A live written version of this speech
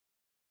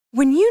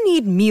When you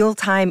need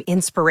mealtime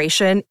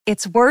inspiration,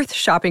 it's worth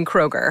shopping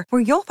Kroger,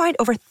 where you'll find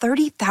over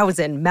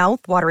 30,000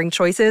 mouth-watering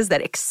choices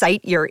that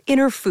excite your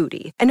inner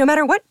foodie. And no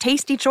matter what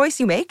tasty choice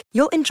you make,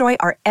 you'll enjoy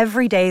our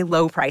everyday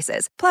low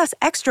prices, plus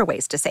extra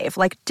ways to save,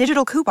 like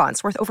digital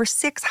coupons worth over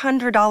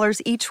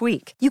 $600 each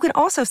week. You can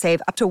also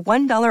save up to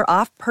 $1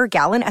 off per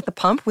gallon at the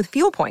pump with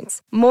fuel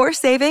points. More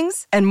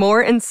savings and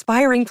more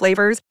inspiring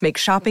flavors make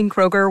shopping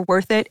Kroger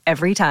worth it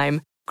every time.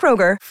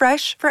 Kroger,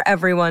 fresh for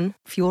everyone.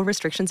 Fuel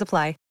restrictions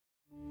apply.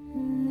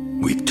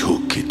 We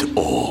took it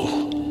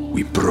all.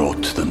 We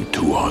brought them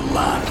to our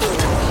land.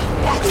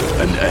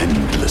 An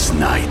endless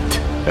night,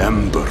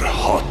 ember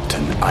hot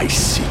and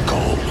icy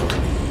cold.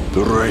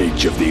 The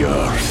rage of the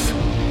earth.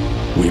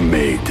 We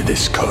made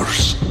this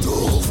curse.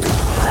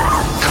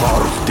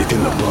 Carved it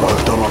in the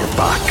blood on our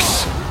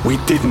backs. We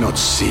did not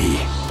see.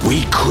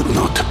 We could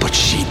not, but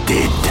she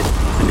did.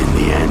 And in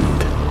the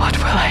end... What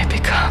will I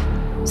become?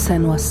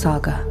 Senua's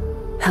Saga.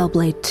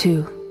 Hellblade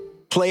 2.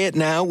 Play it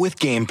now with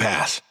Game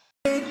Pass.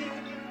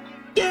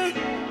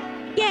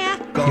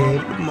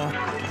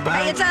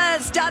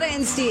 It's Donna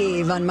and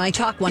Steve on My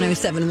Talk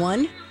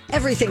 107.1,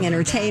 Everything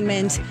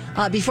Entertainment.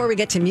 Before we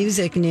get to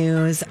music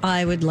news,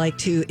 I would like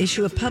to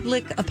issue a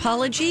public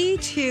apology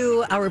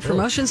to our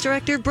promotions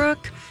director,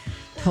 Brooke.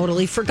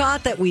 Totally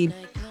forgot that we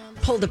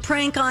pulled a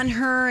prank on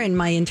her, and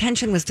my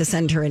intention was to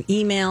send her an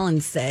email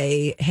and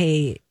say,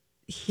 hey,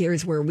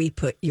 here's where we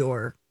put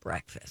your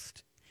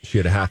breakfast. She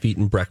had a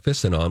half-eaten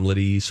breakfast, an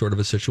omelet-y sort of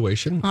a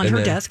situation. On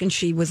her desk, and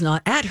she was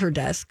not at her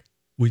desk.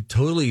 We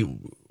totally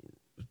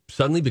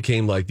suddenly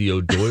became like the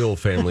O'Doyle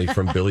family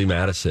from Billy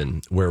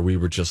Madison, where we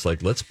were just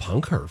like, let's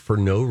punk her for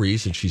no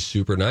reason. She's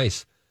super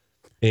nice.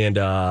 And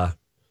no,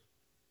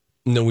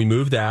 we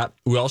moved that.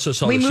 We also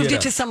saw we moved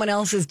it to someone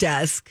else's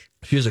desk.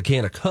 She has a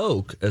can of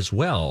Coke as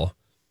well.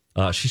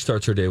 She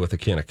starts her day with a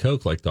can of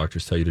Coke, like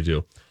doctors tell you to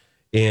do.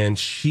 And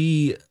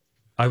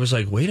I was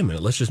like, wait a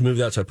minute, let's just move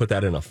that. So I put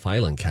that in a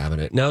filing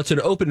cabinet. Now it's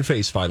an open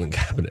face filing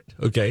cabinet.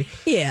 Okay.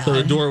 Yeah. So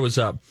the door was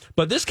up.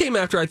 But this came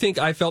after I think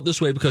I felt this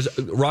way because,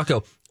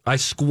 Rocco, I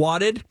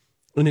squatted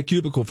in a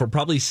cubicle for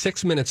probably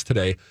 6 minutes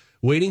today,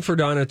 waiting for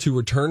Donna to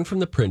return from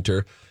the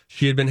printer.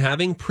 She had been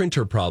having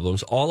printer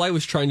problems. All I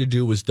was trying to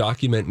do was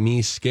document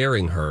me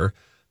scaring her.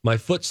 My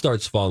foot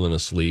starts falling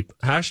asleep.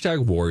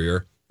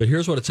 #warrior. But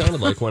here's what it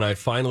sounded like when I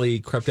finally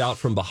crept out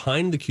from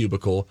behind the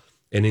cubicle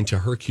and into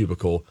her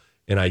cubicle.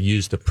 And I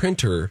used the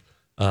printer,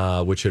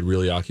 which had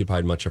really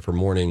occupied much of her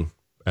morning,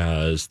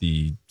 as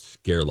the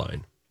scare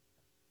line.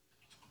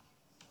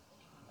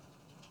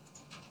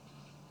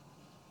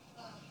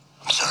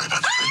 I'm sorry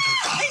about the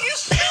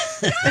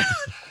printer.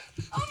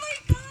 Oh my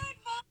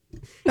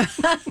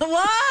God.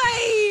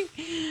 Why?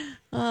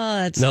 Oh,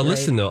 that's now, great.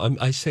 listen, though,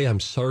 I say I'm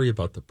sorry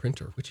about the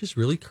printer, which is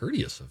really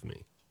courteous of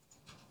me.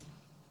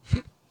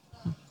 I'm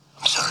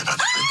sorry about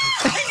the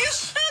printer. You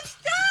shut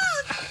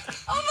down.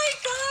 Oh my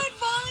God,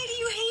 why do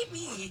you hate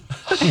me?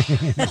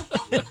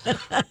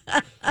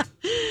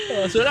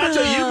 So that's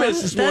what you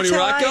missed this morning,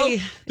 Rocco.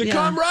 The yeah.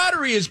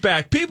 camaraderie is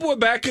back. People are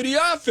back in the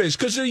office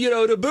because of,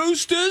 the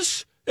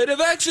boosters and the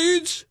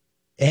vaccines.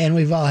 And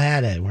we've all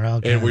had it. We're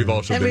all and we've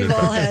also and been we've in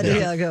all had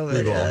COVID.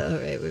 We've all All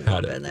right, we've all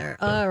had been it. there.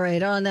 All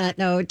right, on that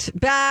note,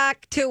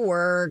 back to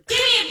work. Give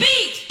me a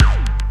beat!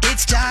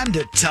 It's time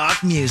to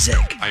talk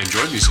music I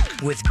enjoy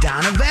music. with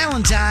Donna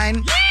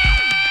Valentine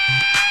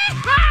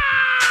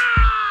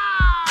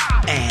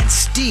and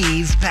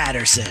Steve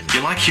Patterson.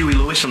 You like Huey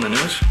Lewis on the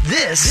news?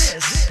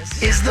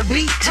 This is The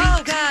Beat.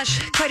 Oh,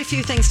 gosh, quite a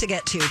few things to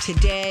get to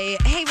today.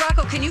 Hey,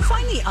 Rocco, can you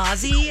find the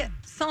Ozzy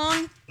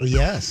song?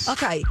 Yes.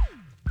 Okay.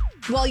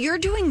 While you're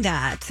doing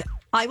that,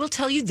 I will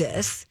tell you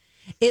this.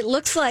 It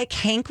looks like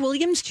Hank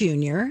Williams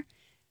Jr.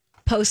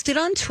 posted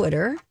on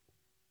Twitter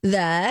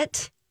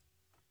that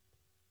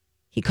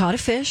he caught a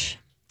fish.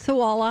 It's a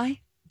walleye.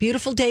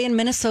 Beautiful day in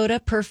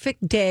Minnesota.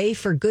 Perfect day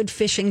for good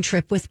fishing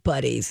trip with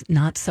buddies.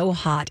 Not so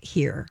hot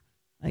here.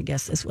 I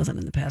guess this wasn't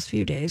in the past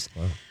few days.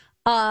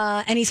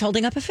 Wow. And he's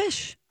holding up a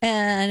fish.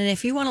 And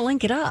if you want to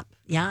link it up,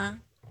 yeah,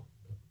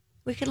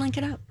 we could link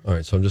it up. All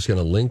right, so I'm just going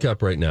to link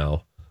up right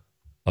now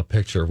a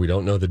picture. We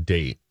don't know the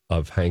date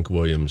of Hank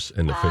Williams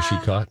and the fish he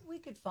caught. We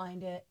could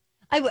find it.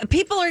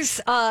 People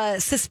are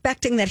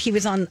suspecting that he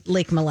was on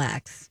Lake Mille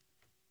Lacs.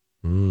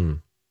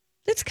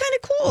 That's kind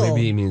of cool.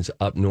 Maybe he means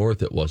up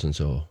north it wasn't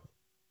so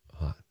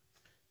hot.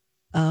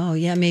 Oh,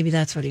 yeah, maybe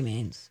that's what he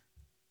means.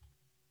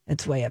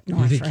 It's way up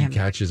north You think for he him.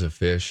 catches a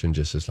fish and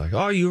just is like,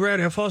 oh, you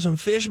ready for some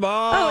fish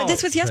ball? Oh,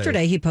 this was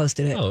yesterday he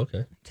posted it. Oh,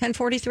 okay.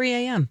 10:43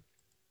 a.m.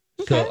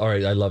 So, all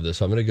right, I love this.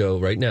 So I'm going to go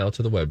right now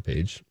to the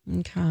webpage.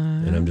 Okay.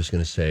 And I'm just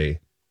going to say,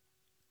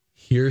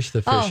 here's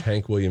the fish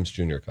Hank Williams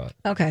Jr. caught.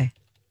 Okay.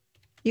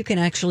 You can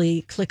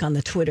actually click on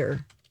the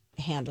Twitter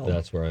handle.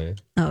 That's where I am.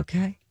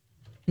 Okay.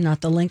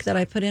 Not the link that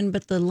I put in,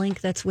 but the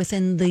link that's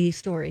within the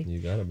story. You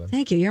got it, man.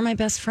 Thank you. You're my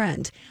best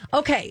friend.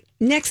 Okay.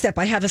 Next up,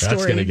 I have a story.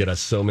 That's going to get us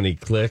so many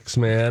clicks,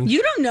 man.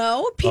 You don't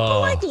know.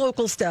 People like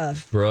local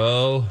stuff.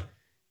 Bro,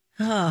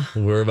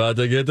 we're about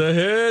to get the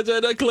hits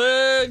and the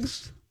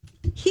clicks.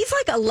 He's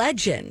like a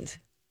legend.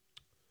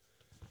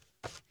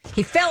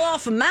 He fell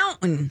off a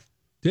mountain.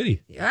 Did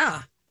he?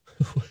 Yeah.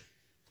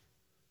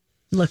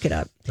 Look it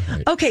up.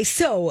 Right. Okay,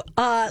 so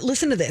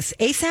listen to this.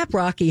 A$AP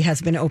Rocky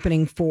has been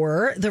opening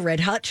for the Red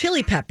Hot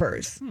Chili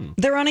Peppers.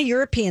 They're on a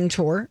European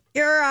tour.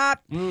 Europe.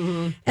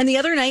 And the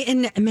other night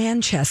in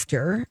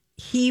Manchester,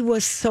 he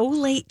was so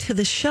late to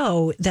the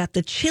show that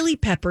the Chili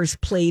Peppers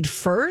played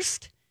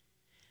first.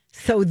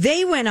 So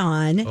they went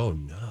on. Oh,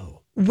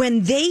 no.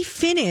 When they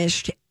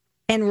finished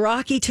and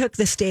Rocky took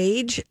the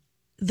stage,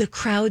 the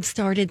crowd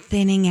started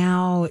thinning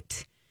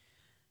out.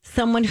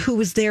 Someone who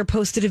was there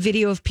posted a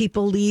video of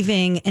people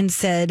leaving and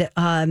said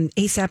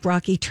A$AP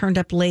Rocky turned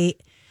up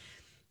late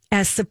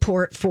as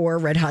support for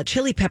Red Hot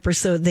Chili Peppers.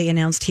 So they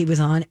announced he was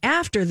on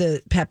after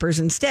the Peppers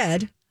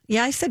instead.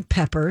 Yeah, I said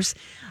Peppers.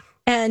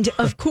 And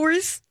of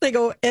course, they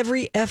go,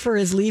 every effer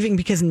is leaving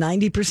because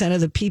 90%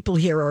 of the people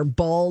here are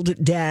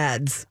bald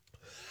dads.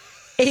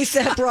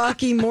 A$AP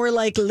Rocky, more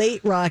like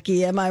late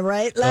Rocky. Am I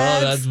right,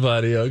 lads? Oh, that's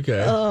funny.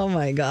 Okay. Oh,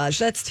 my gosh.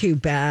 That's too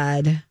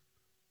bad.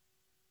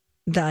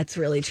 That's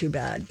really too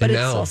bad. But And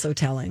it's now- also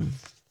telling.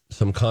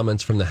 Some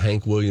comments from the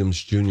Hank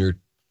Williams Jr.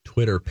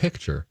 Twitter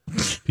picture.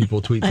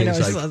 People tweet I know,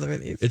 things I saw like, some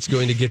of these. it's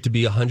going to get to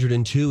be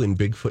 102 in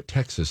Bigfoot,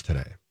 Texas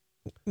today.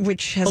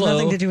 Which has Hello.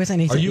 nothing to do with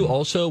anything. Are you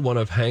also one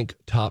of Hank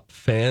top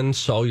fans?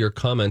 Saw your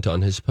comment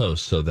on his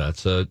post. So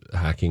that's a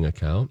hacking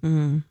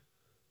account.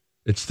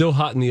 It's still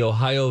hot in the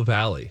Ohio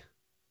Valley,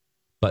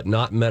 but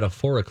not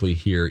metaphorically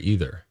here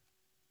either.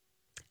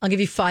 I'll give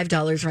you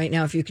 $5 right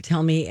now if you could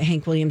tell me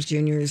Hank Williams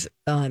Jr.'s,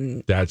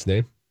 Dad's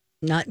name?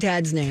 not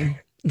dad's name,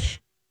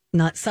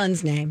 not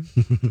son's name.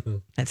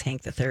 That's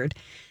Hank the Third.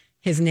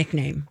 His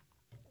nickname.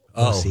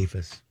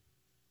 Josephus.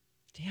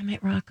 Damn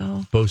it,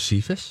 Rocco.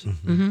 Bocephus?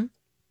 Mm-hmm.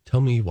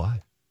 Tell me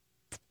why.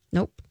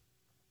 Nope.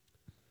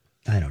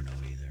 I don't know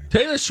either.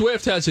 Taylor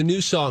Swift has a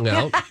new song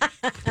out.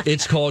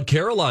 It's called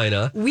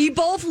Carolina. We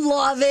both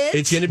love it.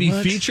 It's going to be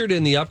featured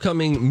in the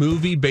upcoming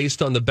movie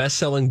based on the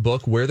best-selling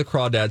book, Where the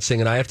Crawdads Sing.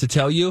 And I have to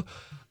tell you,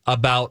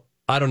 about,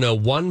 I don't know,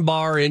 one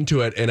bar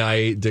into it, and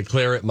I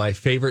declare it my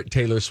favorite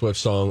Taylor Swift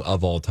song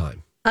of all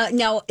time.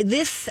 Now,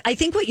 this, I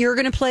think what you're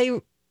going to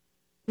play,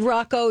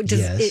 Rocco,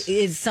 Yes.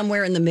 is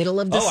somewhere in the middle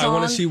of the song. I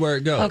want to see where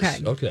it goes.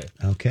 Okay.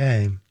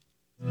 Okay.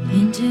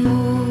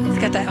 It's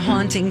got that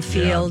haunting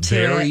feel to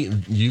Very,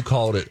 it. you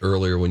called it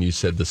earlier when you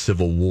said the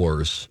Civil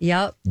Wars.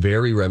 Yep.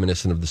 Very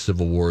reminiscent of the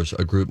Civil Wars,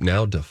 a group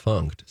now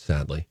defunct,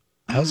 sadly.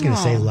 I was going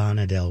to say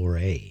Lana Del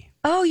Rey.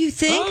 Oh, you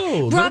think? Oh,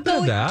 a little bit Rocco,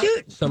 of that.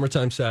 do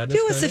Summertime Sadness.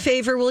 us a kinda.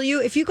 favor, will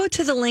you? If you go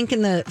to the link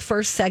in the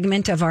first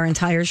segment of our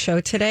entire show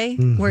today,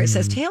 where it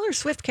says Taylor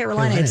Swift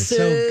Carolina, Carolina, it's so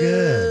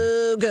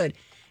so good.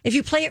 If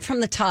you play it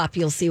from the top,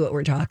 you'll see what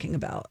we're talking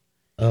about.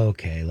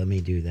 Okay, let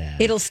me do that.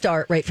 It'll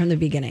start right from the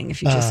beginning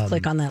if you just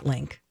click on that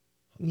link.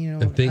 You know,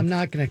 And think- I'm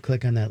not going to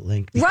click on that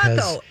link because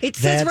Rocco, it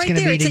says that's right gonna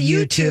there, be it's to a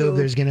YouTube.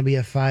 There's going to be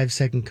a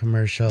 5-second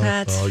commercial.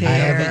 That's Oh, I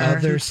fair. have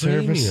other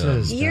Premium.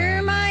 services. You're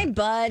done. my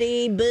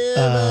buddy, boo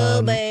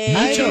boo baby.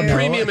 I don't YouTube know.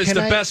 Premium is Can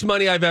the I- best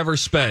money I've ever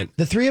spent.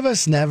 The three of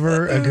us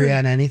never agree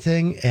on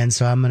anything, and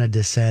so I'm going to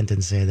dissent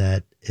and say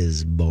that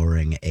is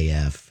boring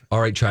AF. All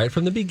right, try it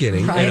from the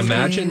beginning. Try and it from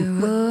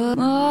imagine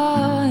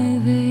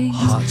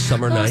hot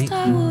summer night,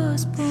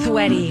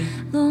 Sweaty.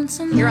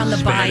 You're on the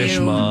Spanish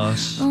bayou.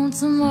 moss.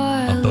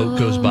 A boat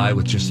goes by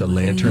with just a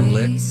lantern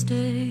lit.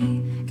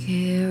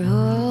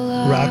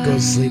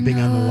 Rocco's sleeping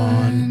on the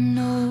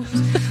lawn.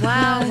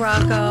 Wow,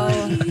 Rocco.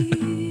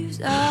 Who's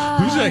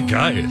that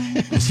guy?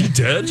 Is he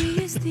dead?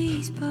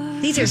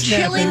 These are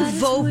chilling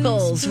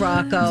vocals,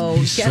 Rocco.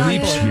 He Get on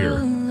sleeps board.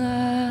 here.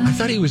 I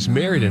thought he was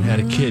married and had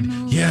a kid.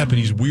 Yeah, but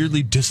he's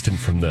weirdly distant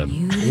from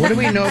them. What do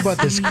we know about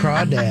this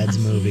Crawdads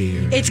movie?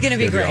 It's going to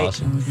be It's gonna be great.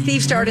 awesome.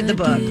 Steve started the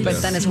book,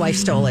 but then his wife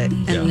stole it,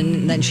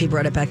 and then she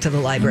brought it back to the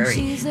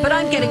library. But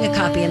I'm getting a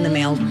copy in the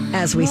mail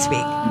as we speak.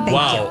 Thank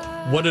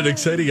Wow, what an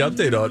exciting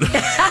update on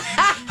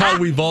how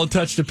we've all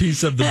touched a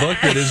piece of the book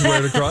that is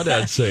Where the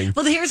Crawdads Sing.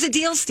 Well, here's the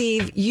deal,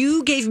 Steve.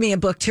 You gave me a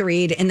book to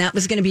read, and that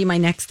was going to be my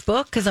next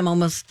book because I'm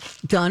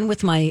almost done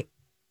with my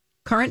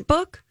current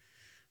book,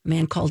 A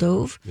Man Called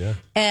Ove. Yeah.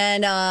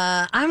 And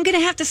I'm going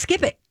to have to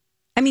skip it.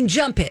 I mean,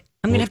 jump it.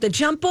 I'm going to have to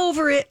jump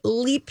over it,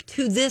 leap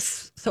to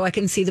this so I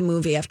can see the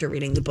movie after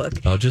reading the book.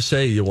 I'll just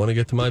say you want to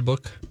get to my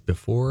book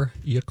before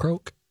you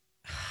croak,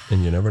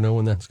 and you never know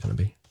when that's going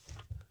to be.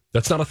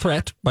 That's not a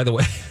threat, by the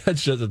way.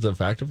 It's a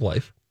fact of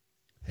life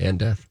and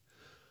death.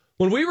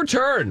 When we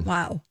return,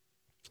 Wow.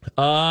 If you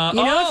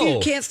oh,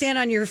 can't stand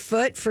on your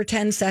foot for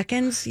 10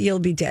 seconds, you'll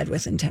be dead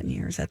within 10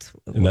 years. That's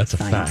what and that's a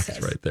science fact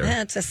says. right there.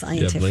 That's a Yeah,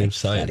 scientific blame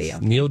study.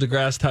 science. Neil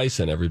deGrasse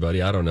Tyson,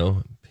 everybody. I don't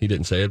know. He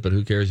didn't say it, but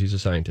who cares? He's a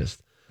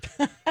scientist.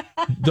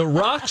 The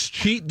Rock's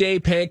cheat day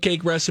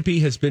pancake recipe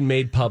has been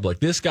made public.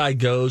 This guy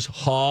goes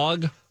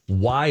hog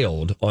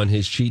wild on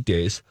his cheat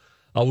days.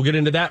 We'll get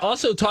into that.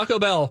 Also, Taco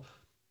Bell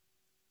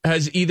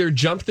has either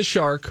jumped the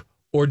shark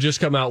or just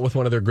come out with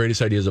one of their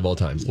greatest ideas of all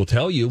time. We'll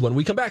tell you when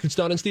we come back. It's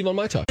Don and Steve on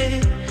My Talk.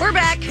 We're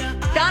back.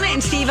 Donna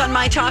and Steve on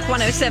My Talk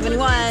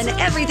 107.1.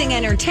 Everything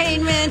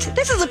Entertainment.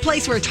 This is a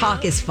place where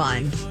talk is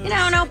fun. You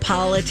know, no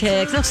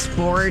politics, no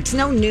sports,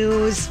 no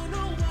news.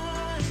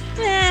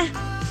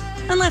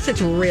 Unless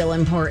it's real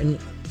important.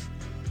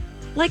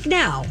 Like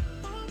now,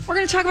 we're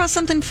going to talk about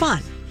something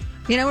fun.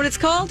 You know what it's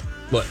called?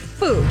 What?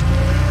 Food.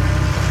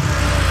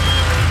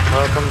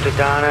 Welcome to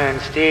Donna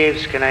and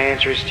Steve's. Can I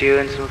interest you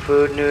in some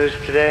food news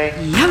today?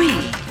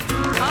 Yummy.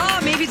 Oh,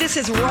 maybe this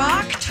is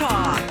Rock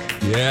Talk.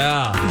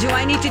 Yeah. Do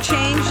I need to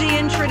change the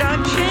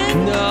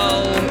introduction?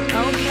 No.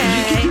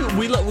 Okay.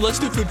 Let's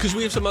do food because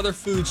we have some other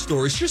food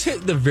stories. Just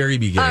hit the very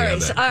beginning All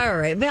right, of it. all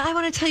right. But I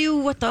want to tell you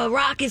what The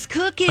Rock is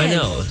cooking. I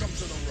know.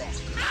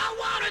 I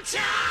want to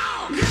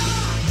talk.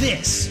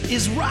 This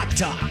is Rock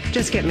Talk,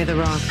 Just get me the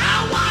rock.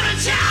 I want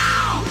to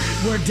talk,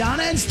 where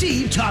Donna and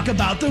Steve talk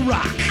about The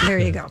Rock. There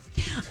you go.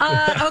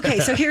 Okay,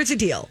 so here's the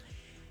deal.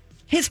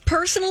 His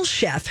personal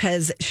chef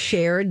has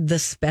shared the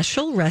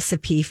special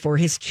recipe for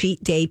his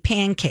cheat day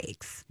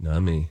pancakes.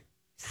 Not me.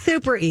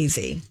 Super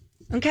easy.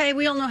 Okay,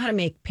 we all know how to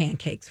make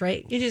pancakes,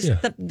 right? You just,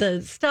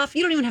 the stuff,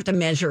 you don't even have to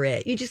measure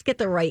it. You just get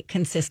the right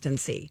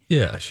consistency.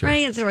 Yeah, sure.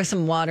 Right? And throw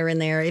some water in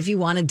there. If you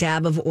want a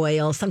dab of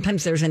oil,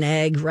 sometimes there's an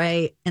egg,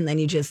 right? And then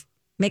you just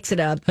mix it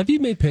up. Have you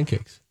made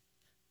pancakes?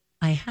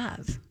 I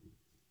have.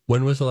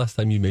 When was the last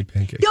time you made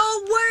pancakes?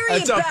 Don't worry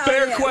That's about a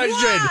fair it. question.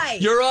 Why?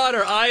 Your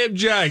Honor, I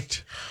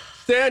object.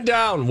 Stand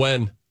down.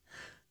 When?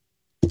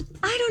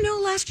 I don't know,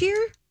 last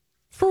year.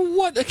 For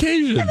what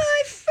occasion? And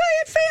I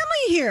had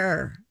family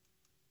here.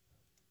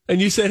 And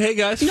you said, hey,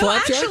 guys, No,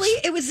 flapjacks? actually,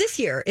 it was this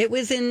year. It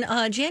was in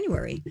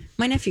January.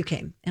 My nephew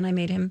came, and I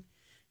made him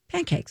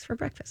pancakes for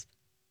breakfast.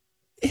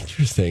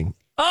 Interesting.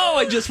 Oh,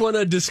 I just want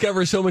to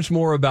discover so much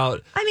more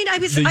about I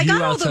you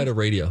got all outside of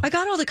radio. I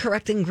got all the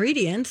correct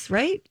ingredients,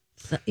 right?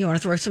 So you want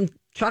to throw some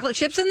chocolate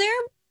chips in there?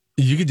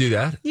 You could do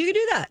that. You could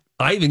do that.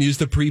 I even used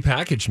the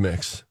prepackaged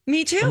mix.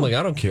 Me too. I'm like,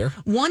 I don't care.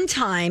 One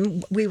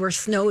time we were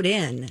snowed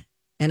in,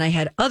 and I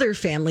had other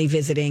family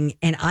visiting,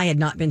 and I had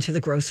not been to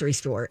the grocery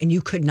store, and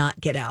you could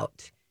not get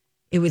out.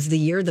 It was the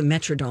year the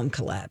Metrodome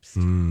collapsed,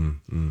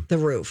 the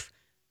roof.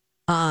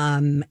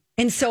 And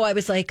so I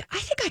was like, I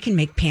think I can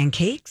make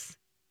pancakes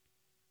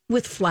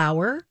with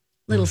flour,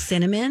 little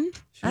cinnamon.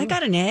 Sure. I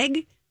got an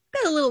egg,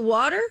 got a little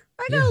water,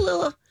 I got a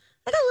little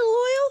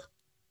oil.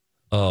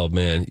 Oh,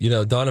 man. You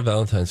know, Donna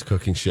Valentine's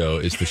cooking show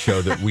is the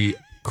show that we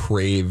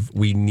crave.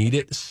 We need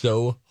it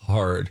so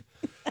hard.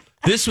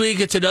 This week,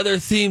 it's another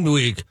themed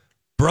week,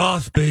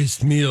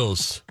 broth-based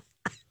meals.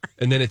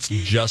 And then it's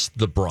just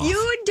the broth.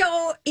 You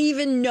don't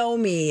even know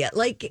me.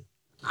 Like,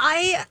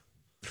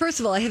 first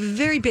of all, I have a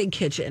very big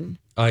kitchen.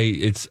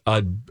 It's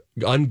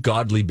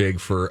ungodly big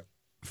for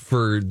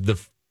the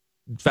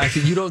fact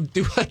that you don't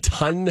do a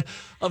ton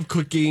of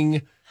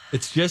cooking.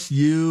 It's just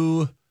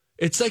you.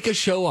 It's like a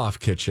show-off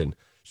kitchen.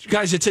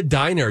 Guys, it's a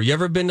diner. You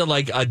ever been to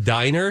like a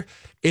diner?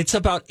 It's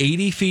about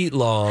 80 feet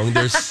long.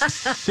 There's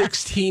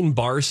 16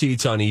 bar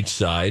seats on each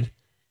side.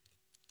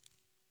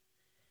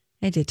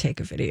 I did take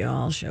a video.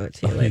 I'll show it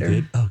to you later.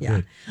 You did? Oh,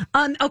 yeah.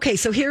 Good. Okay,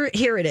 so here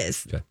it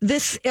is. Okay.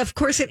 This, of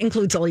course, it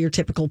includes all your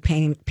typical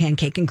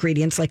pancake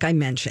ingredients, like I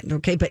mentioned.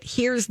 Okay, but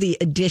here's the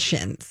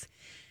additions: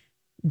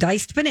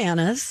 diced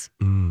bananas,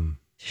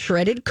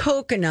 shredded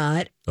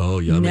coconut. Oh,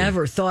 yummy!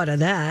 Never thought of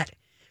that.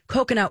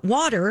 Coconut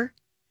water,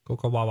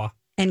 Cocoa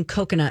and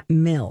coconut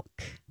milk.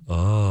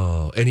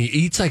 Oh, and he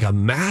eats like a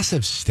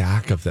massive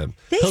stack of them.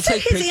 They said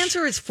his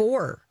answer is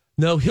 4.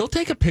 No, he'll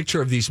take a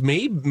picture of these.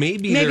 Maybe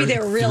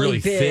they're really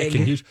big. thick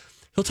and huge.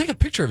 He'll take a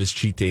picture of his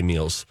cheat day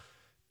meals,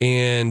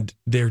 and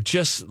they're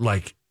just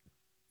like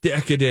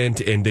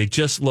decadent, and they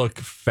just look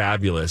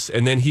fabulous.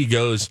 And then he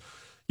goes,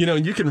 you know,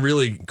 you can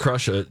really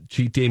crush a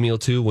cheat day meal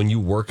too when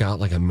you work out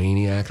like a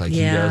maniac, like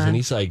he does. And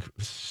he's like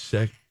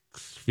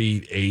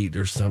 6'8"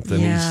 or something.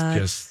 Yeah,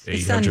 he's just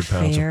 800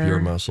 pounds of pure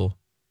muscle.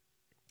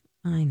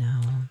 I know.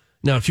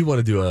 Now, if you want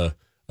to do a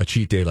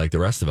cheat day like the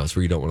rest of us,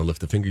 where you don't want to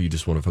lift a finger, you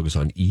just want to focus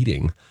on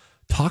eating,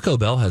 Taco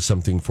Bell has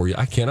something for you.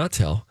 I cannot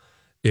tell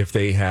if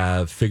they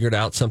have figured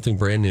out something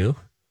brand new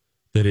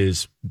that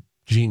is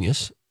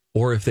genius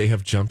or if they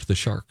have jumped the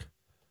shark.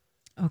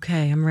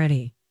 Okay, I'm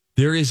ready.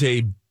 There is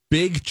a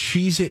big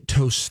Cheez-It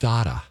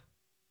tostada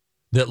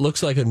that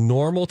looks like a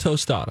normal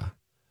tostada,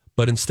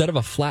 but instead of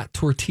a flat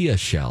tortilla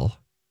shell,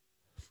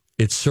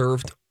 it's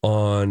served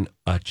on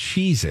a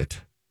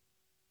Cheez-It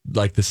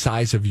like the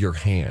size of your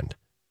hand.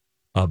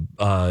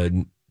 A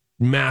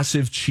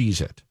massive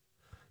Cheez-It.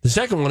 The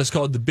second one is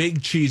called the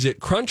Big Cheez-It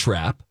Crunch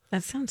Wrap.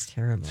 That sounds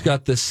terrible. It's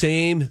got the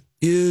same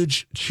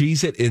huge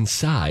Cheez-It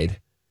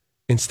inside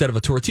instead of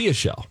a tortilla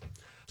shell.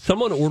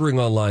 Someone ordering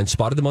online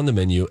spotted them on the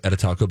menu at a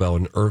Taco Bell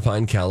in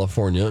Irvine,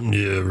 California.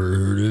 Never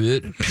heard of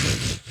it.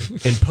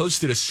 And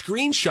posted a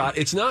screenshot.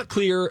 It's not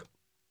clear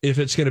if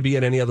it's going to be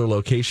at any other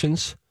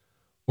locations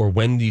or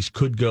when these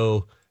could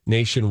go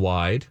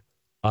nationwide.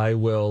 I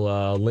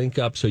will link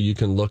up so you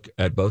can look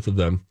at both of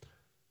them.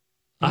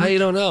 I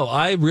don't know.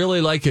 I really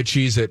like a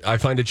Cheez-It. I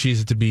find a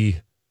Cheez-It to be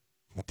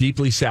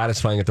deeply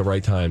satisfying at the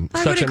right time.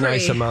 Such a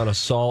nice amount of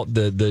salt.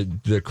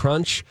 The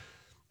crunch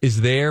is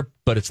there,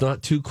 but it's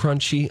not too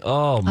crunchy.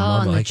 Oh,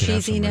 mama, and the I can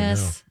have some right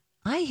cheesiness.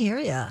 I hear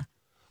ya.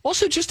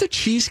 Also, just a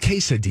cheese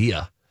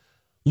quesadilla.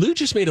 Lou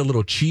just made a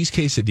little cheese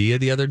quesadilla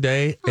the other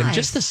day, and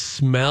just the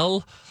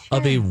smell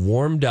of a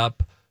warmed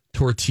up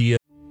tortilla.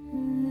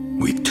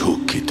 We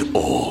took it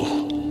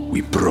all.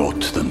 We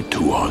brought them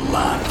to our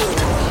land.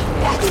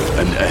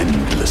 An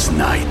endless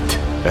night,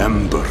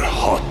 ember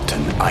hot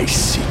and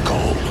icy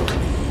cold.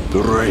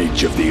 The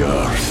rage of the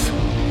earth.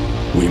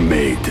 We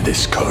made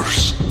this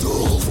curse.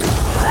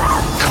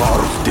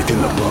 Carved it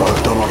in the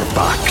blood on our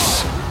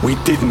backs. We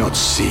did not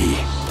see.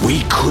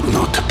 We could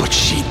not, but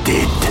she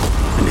did.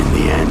 And in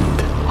the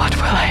end... What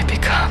will I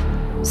become?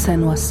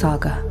 Senua's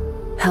Saga.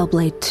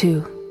 Hellblade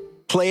 2.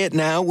 Play it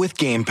now with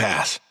Game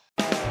Pass.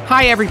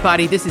 Hi,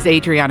 everybody. This is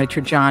Adriana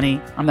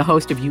Trajani. I'm the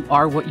host of You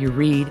Are What You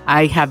Read.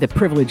 I have the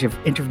privilege of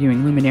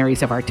interviewing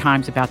luminaries of our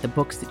times about the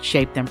books that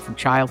shaped them from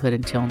childhood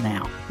until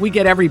now. We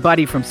get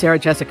everybody from Sarah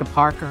Jessica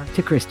Parker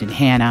to Kristen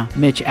Hanna,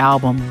 Mitch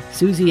Albom,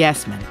 Susie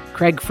Essman,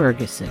 Craig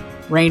Ferguson,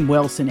 Rainn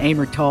Wilson,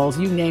 Amor Tolls,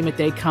 you name it,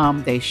 they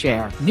come, they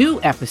share.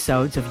 New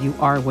episodes of You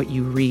Are What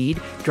You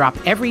Read drop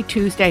every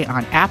Tuesday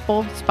on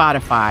Apple,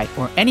 Spotify,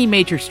 or any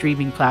major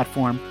streaming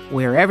platform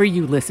wherever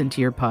you listen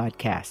to your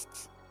podcasts.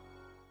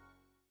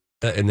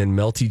 And then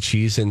melty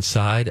cheese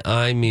inside.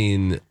 I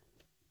mean,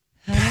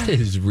 that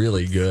is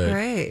really good.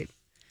 Great.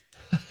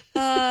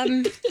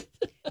 I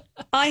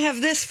have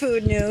this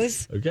food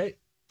news. Okay.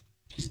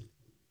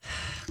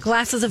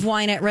 Glasses of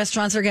wine at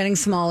restaurants are getting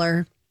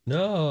smaller.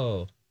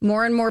 No.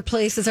 More and more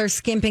places are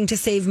skimping to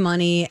save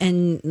money,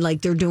 and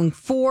like they're doing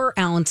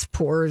 4-ounce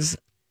pours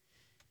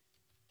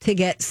to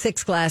get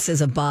 6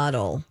 glasses a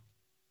bottle.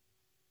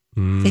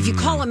 If you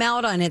call them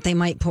out on it, they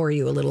might pour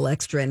you a little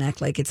extra and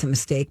act like it's a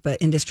mistake.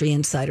 But industry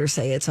insiders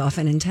say it's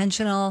often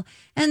intentional,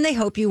 and they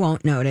hope you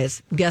won't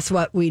notice. Guess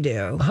what we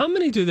do? How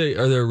many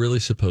are there really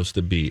supposed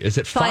to be? Is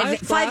it 5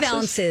 5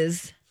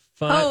 ounces.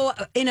 5? Oh,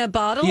 in a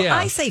bottle? Yeah.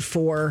 I say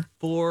 4.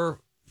 4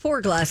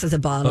 glasses a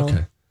bottle.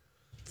 Okay.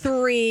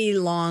 3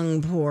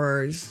 long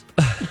pours.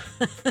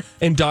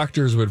 And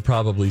doctors would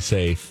probably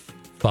say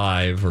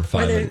 5 or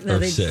 5 or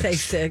they'd 6. say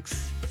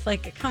 6. It's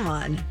like, come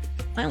on.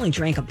 I only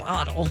drank a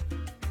bottle.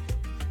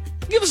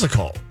 Give us a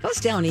call. Goes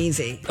down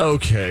easy.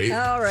 Okay.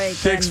 All right.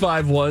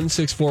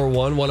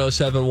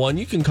 651-641-1071.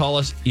 You can call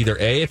us either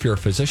A, if you're a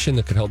physician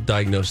that could help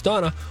diagnose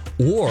Donna,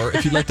 or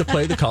if you'd like to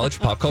play the College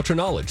of Pop Culture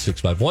Knowledge.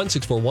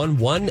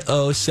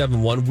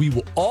 651-641-1071. We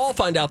will all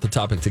find out the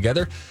topic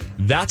together.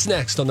 That's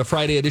next on the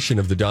Friday edition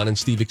of the Don and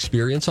Steve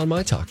Experience on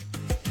My Talk.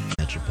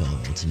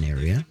 Metropolitan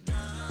area.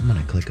 I'm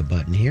going to click a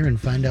button here and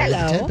find out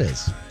what the temp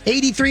is.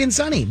 83 and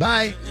sunny.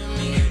 Bye.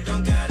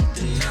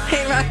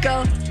 Hey,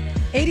 Rocco.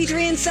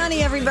 83 and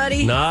sunny,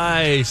 everybody.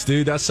 Nice,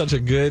 dude. That's such a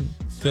good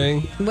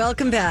thing.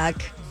 Welcome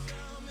back.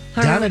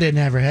 Donna didn't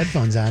have her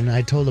headphones on.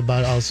 I told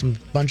about some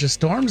bunch of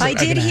storms. I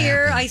did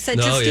hear. Happen. I said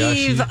to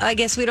Steve, I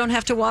guess we don't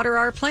have to water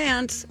our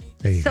plants.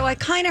 So I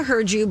kind of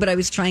heard you, but I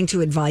was trying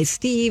to advise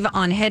Steve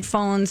on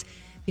headphones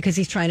because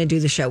he's trying to do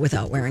the show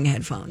without wearing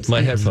headphones.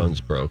 My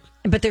headphones broke.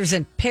 But there's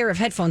a pair of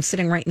headphones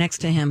sitting right next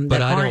to him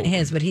that aren't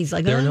his, but he's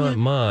like, they're not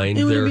mine.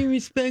 I want to be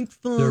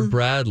respectful. They're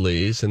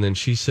Bradley's. And then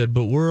she said,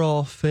 but we're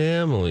all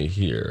family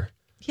here.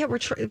 Yeah,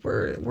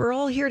 we're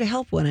all here to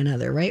help one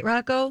another, right,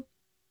 Rocco?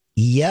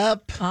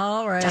 Yep.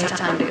 All right. It's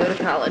time to go to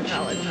college.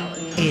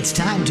 It's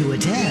time to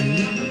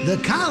attend the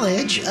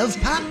College of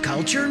Pop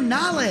Culture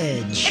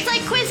Knowledge. It's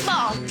like quiz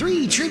ball.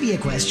 3 trivia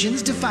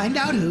questions to find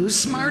out who's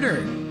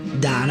smarter.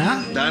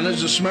 Donna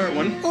Donna's a smart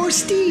one. or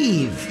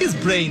Steve. His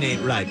brain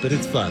ain't right, but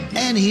it's fun.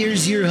 And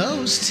here's your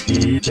host.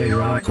 DJ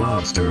Rock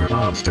Lobster.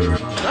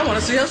 I want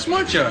to see how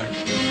smart you are.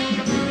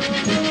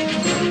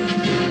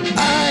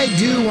 I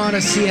do want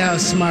to see how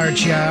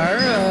smart you are.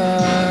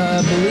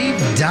 I believe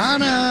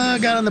Donna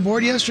got on the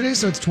board yesterday,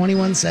 so it's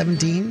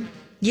 21-17.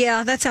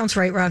 Yeah, that sounds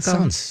right, Rocco.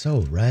 Sounds so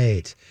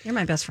right. You're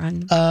my best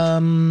friend.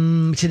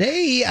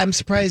 Today, I'm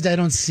surprised I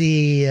don't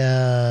see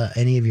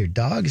any of your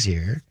dogs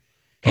here.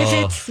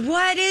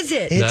 What is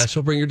it?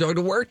 National Bring Your Dog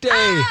to Work Day.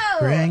 Oh!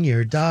 Bring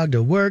your dog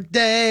to work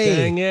day.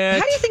 Dang it.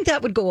 How do you think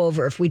that would go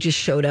over if we just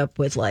showed up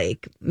with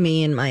like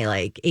me and my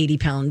like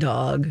 80-pound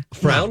dog?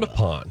 Frowned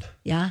upon.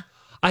 Yeah.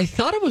 I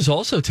thought it was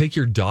also take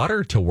your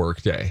daughter to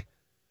work day.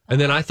 And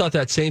then I thought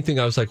that same thing.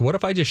 I was like, what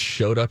if I just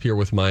showed up here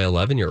with my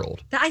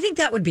 11-year-old? I think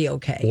that would be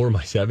okay. Or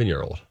my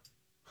 7-year-old.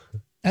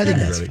 I think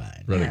that's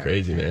fine. Running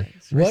crazy, man.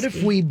 What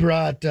if we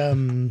brought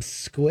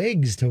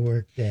Squigs to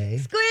work day?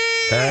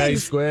 Squigs! Hey,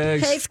 Squigs.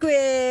 Hey,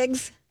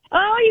 Squigs.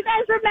 Oh, you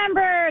guys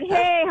remembered.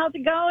 Hey, how's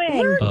it going?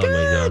 We're Oh, good.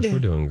 my gosh, we're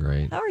doing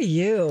great. How are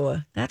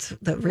you? That's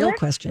the real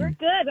question. We're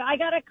good. I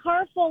got a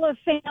car full of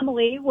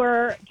family.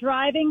 We're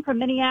driving from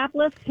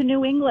Minneapolis to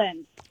New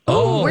England.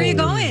 Oh, where are you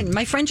going?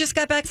 My friend just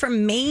got back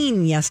from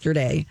Maine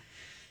yesterday.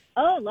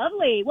 Oh,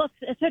 lovely. Well,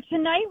 so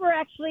tonight we're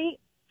actually,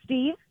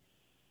 Steve,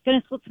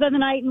 going to spend the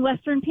night in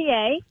Western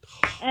PA.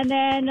 And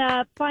then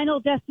final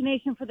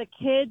destination for the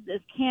kids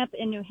is camp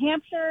in New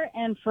Hampshire.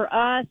 And for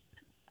us,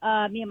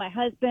 me and my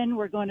husband,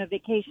 we're going to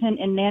vacation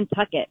in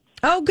Nantucket.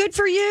 Oh, good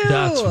for you.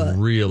 That's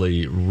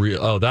really,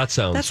 oh, that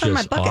sounds That's just on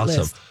my bucket awesome.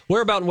 list.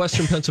 Where about in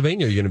Western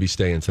Pennsylvania are you going to be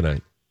staying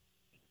tonight?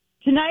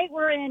 Tonight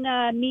we're in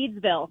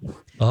Meadsville.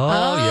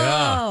 Oh,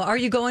 yeah. Are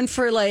you going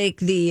for like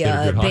the Get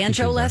a good hockey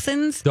banjo team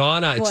lessons?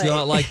 Donna, it's What?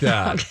 not like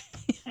that.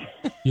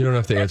 You don't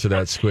have to answer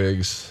that,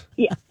 Squigs.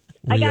 Yeah.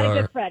 I got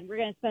a good friend. We're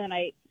going to spend the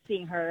night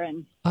seeing her.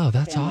 And oh,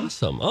 that's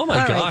awesome. Oh,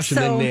 my gosh.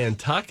 Right, and then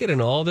Nantucket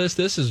and all this.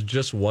 This is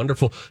just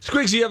wonderful.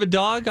 Squigs, you have a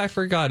dog? I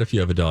forgot if you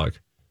have a dog.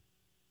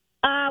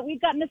 We've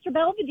got Mr.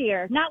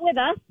 Belvedere. Not with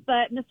us,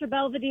 but Mr.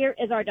 Belvedere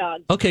is our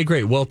dog. Okay,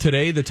 great. Well,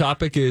 today the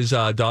topic is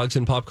dogs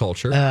in pop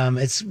culture.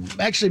 It's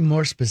actually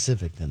more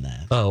specific than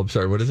that. Oh, I'm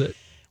sorry. What is it?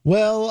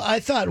 Well, I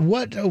thought,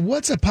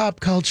 what's a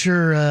pop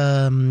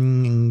culture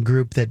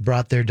group that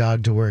brought their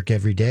dog to work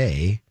every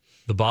day?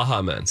 The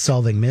Baha Men.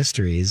 Solving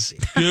mysteries.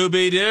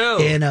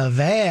 Scooby-Doo. In a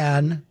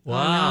van.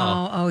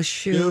 Wow. Oh, no. Oh,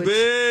 shoot.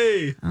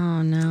 Scooby.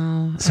 Oh,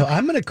 no. So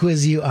I'm going to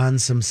quiz you on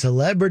some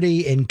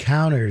celebrity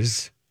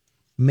encounters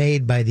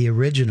made by the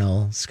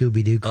original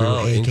Scooby-Doo crew,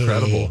 a.k.a.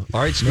 incredible. All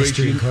right, Squeak,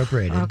 Mystery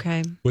Incorporated.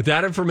 Okay. With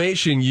that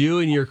information, you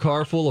and your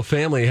car full of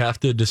family have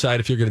to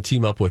decide if you're going to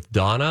team up with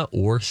Donna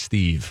or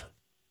Steve.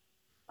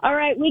 All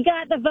right, we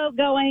got the vote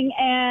going,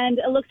 and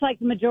it looks like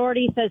the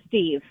majority says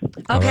Steve.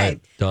 Okay.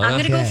 Right, I'm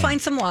going to go find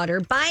some water.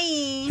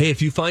 Bye. Hey,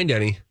 if you find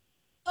any,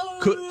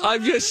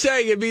 I'm just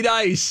saying it'd be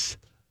nice.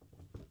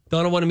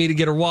 Donna wanted me to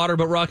get her water,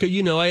 but Rocco,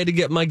 I had to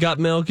get my gut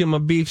milk and my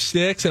beef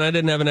sticks, and I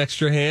didn't have an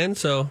extra hand,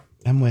 so...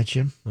 I'm with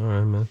you. All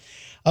right, man.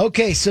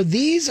 Okay, so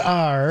these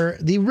are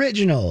the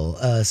original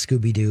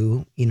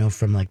Scooby-Doo,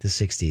 from like the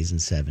 60s and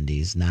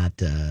 70s, not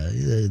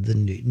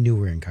the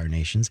newer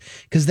incarnations,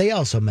 because they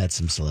also met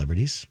some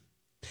celebrities.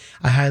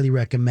 I highly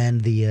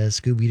recommend the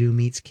Scooby-Doo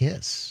Meets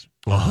Kiss.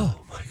 Oh,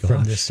 my gosh.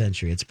 From this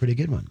century. It's a pretty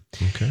good one.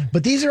 Okay.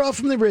 But these are all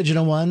from the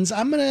original ones.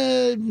 I'm going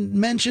to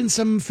mention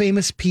some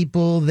famous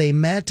people they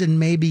met, and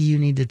maybe you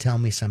need to tell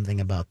me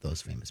something about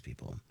those famous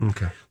people.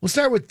 Okay. We'll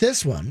start with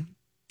this one.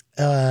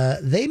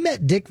 They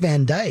met Dick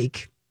Van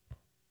Dyke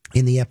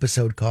in the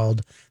episode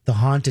called The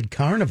Haunted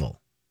Carnival.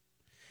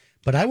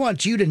 But I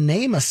want you to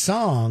name a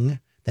song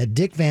that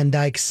Dick Van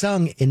Dyke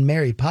sung in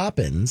Mary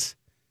Poppins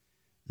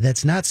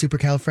that's not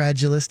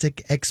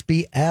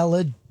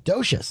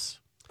supercalifragilisticexpialidocious.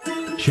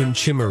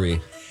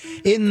 Chimchimery.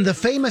 In The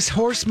Famous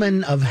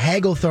Horsemen of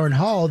Hagglethorne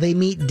Hall, they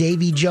meet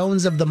Davy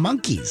Jones of the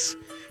Monkees.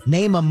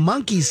 Name a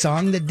monkey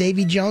song that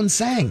Davy Jones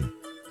sang.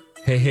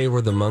 Hey, hey,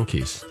 we're the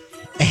monkeys.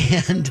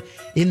 And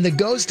in The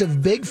Ghost of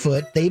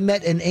Bigfoot, they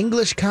met an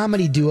English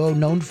comedy duo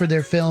known for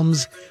their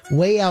films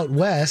Way Out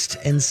West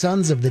and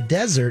Sons of the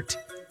Desert.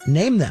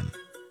 Name them.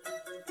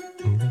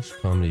 English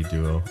comedy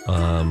duo.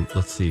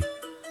 Let's see.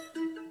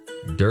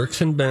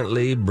 Dirks and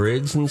Bentley,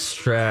 Briggs and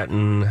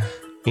Stratton.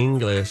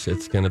 English,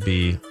 it's going to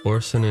be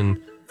Orson and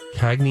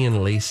Cagney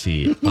and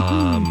Lacey. Okay.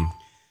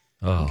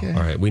 All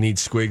right. We need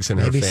Squigs and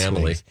her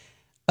family.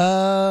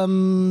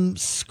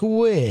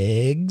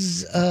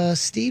 Squigs.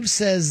 Steve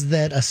says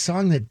that a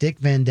song that Dick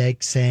Van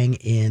Dyke sang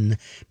in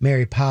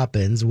Mary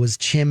Poppins was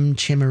Chim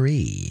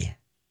Chimery.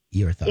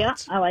 Your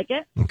thoughts? Yeah, I like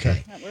it.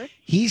 Okay. That works.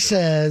 He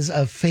says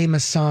a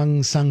famous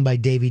song sung by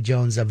Davy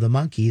Jones of the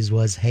Monkees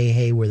was Hey,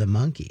 Hey, We're the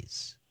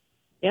Monkees.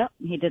 Yep,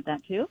 he did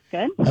that too.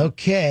 Good.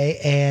 Okay,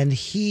 and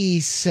he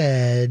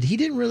said he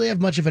didn't really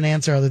have much of an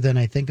answer other than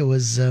I think it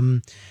was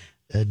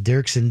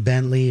Dirks and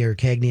Bentley or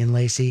Cagney and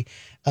Lacey.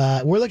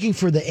 We're looking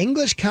for the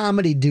English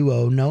comedy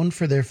duo known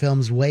for their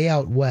films Way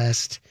Out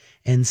West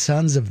and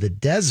Sons of the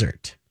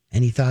Desert.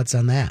 Any thoughts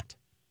on that?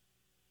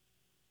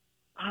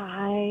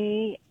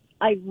 I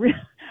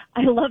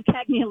love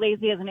Cagney and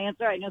Lacey as an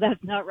answer. I know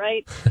that's not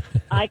right.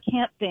 I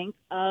can't think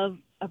of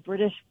a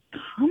British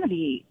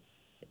comedy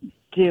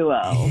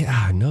duo.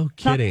 Yeah, no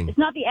kidding. It's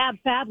not the Ab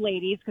Fab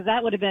Ladies, because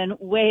that would have been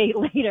way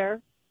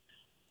later.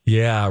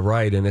 Yeah,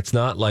 right. And it's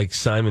not like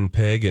Simon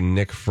Pegg and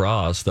Nick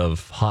Frost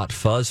of Hot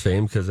Fuzz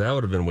fame, because that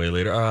would have been way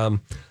later. All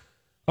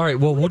right,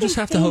 well, we'll just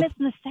have to hope. In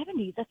the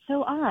 70s. That's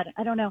so odd.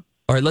 I don't know.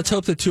 All right, let's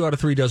hope that 2 out of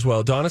 3 does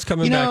well. Donna's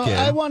coming back in.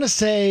 I want to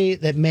say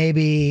that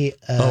maybe.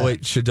 Oh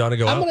wait, should Donna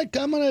go out?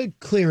 I'm gonna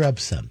clear up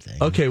something.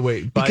 Okay,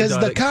 wait. Bye, because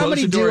Donna. the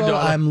comedy duo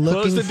I'm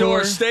looking for. Close the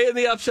door. Stay in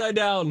the upside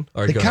down.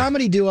 All right, the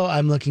comedy duo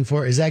I'm looking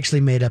for is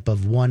actually made up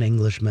of one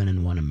Englishman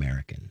and one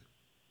American.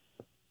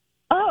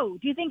 Oh,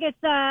 do you think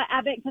it's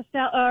Abbott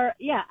Costello?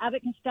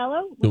 Abbott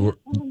Costello.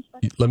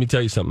 Let me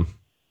tell you something.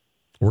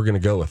 We're gonna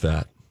go with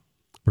that.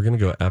 We're gonna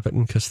go Abbott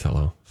and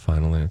Costello.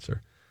 Final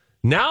answer.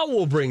 Now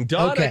we'll bring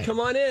Donna. Okay.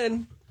 Come on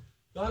in.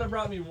 Donna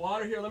brought me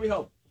water here. Let me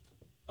help.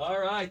 All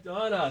right,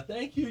 Donna.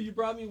 Thank you. You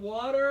brought me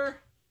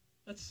water.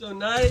 That's so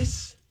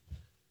nice.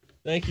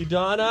 Thank you,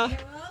 Donna. You're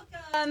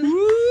welcome.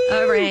 Woo!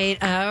 All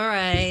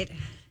right.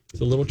 It's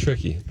a little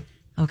tricky.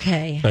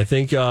 Okay. I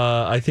think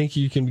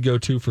you can go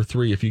 2 for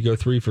 3. If you go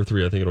 3 for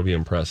 3, I think it'll be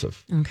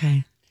impressive.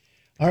 Okay.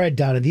 All right,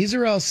 Donna. These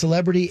are all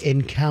celebrity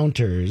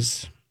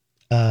encounters.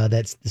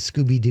 That's the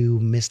Scooby-Doo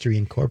Mystery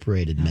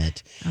Incorporated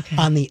met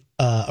on the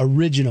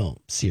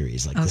original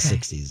series, like the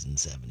 60s and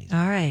 70s.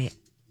 All right.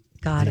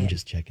 Got it. I'm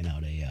just checking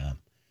out an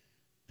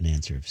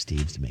answer of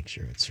Steve's to make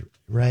sure it's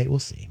right. We'll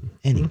see.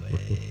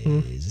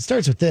 Anyways, it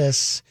starts with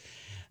this.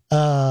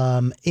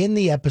 In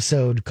the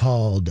episode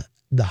called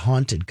The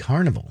Haunted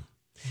Carnival,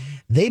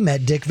 they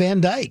met Dick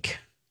Van Dyke.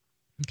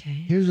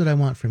 Okay. Here's what I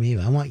want from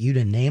you. I want you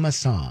to name a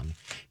song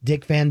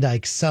Dick Van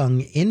Dyke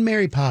sung in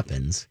Mary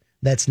Poppins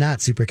That's not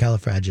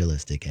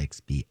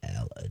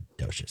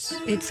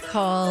supercalifragilisticexpialidocious. It's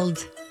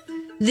called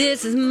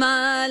This Is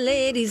My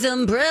Lady's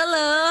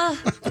Umbrella.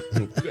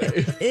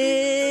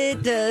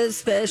 It does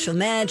special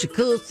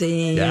magical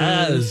things.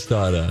 Yes,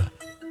 Donna.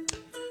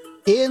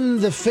 In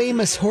The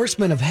Famous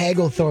Horsemen of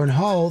Hagglethorne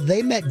Hall,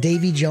 they met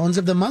Davy Jones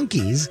of the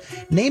Monkees.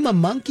 Name a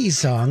Monkey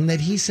song that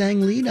he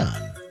sang lead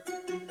on.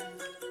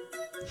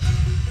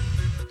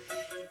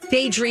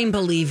 Daydream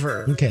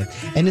Believer. Okay.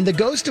 And in The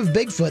Ghost of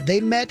Bigfoot,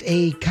 they met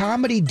a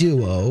comedy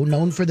duo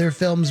known for their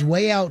films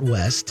Way Out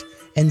West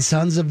and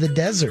Sons of the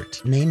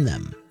Desert. Name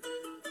them.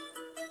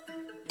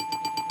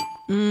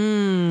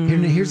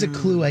 Here's a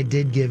clue I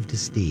did give to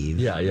Steve.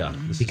 Yeah.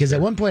 Because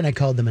at one point I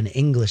called them an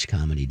English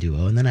comedy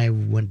duo, and then I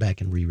went back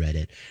and reread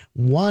it.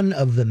 One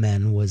of the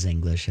men was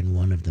English, and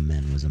one of the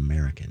men was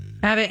American.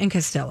 Abbott and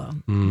Costello.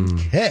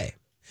 Okay.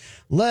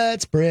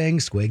 Let's bring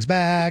Squigs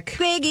back.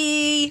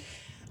 Squiggy.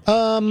 Hey,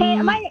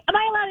 am I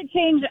allowed to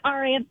change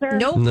our answer?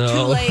 Nope.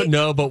 Too late.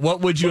 No, but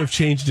what would you have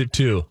changed it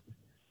to?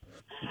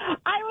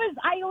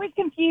 I always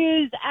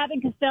confuse Abbott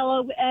and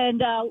Costello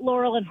and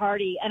Laurel and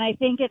Hardy, and I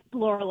think it's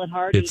Laurel and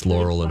Hardy. It's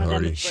Laurel and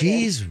Hardy.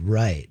 She's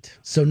right.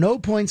 So no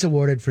points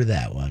awarded for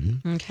that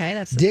one. Okay,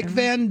 that's Dick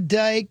Van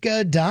Dyke.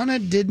 Donna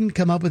didn't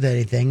come up with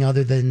anything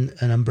other than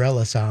an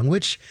Umbrella song,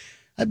 which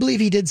I believe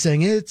he did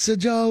sing. It's a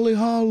jolly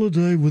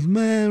holiday with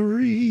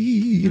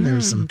Mary. And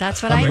there's some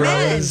that's what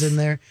umbrellas I meant in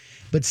there.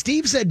 But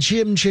Steve said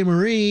Chim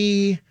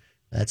Chimmery.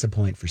 That's a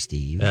point for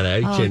Steve.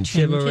 Hello, chim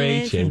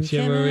chimmery, chim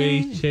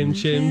chimmery, chim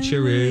chim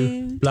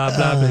chiroo, blah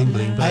blah bling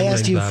bling. I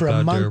asked you blah, for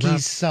a blah, Monkey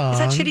song. Is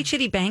that Chitty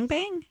Chitty Bang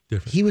Bang?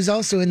 He was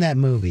also in that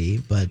movie,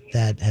 but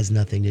that has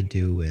nothing to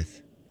do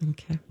with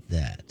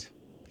that.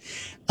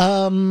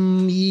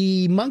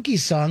 The Monkey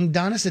song.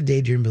 Donna said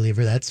Daydream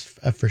Believer. That's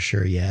a for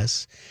sure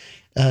yes.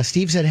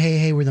 Steve said,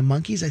 hey, we're the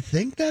Monkees. I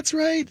think that's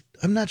right.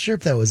 I'm not sure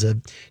if that was a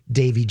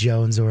Davy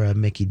Jones or a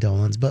Mickey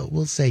Dolenz, but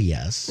we'll say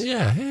yes.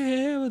 Yeah,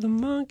 hey, we're the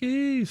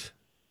Monkees.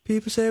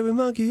 People say we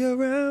monkey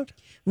around.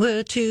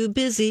 We're too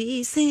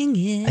busy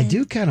singing. I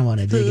do kind of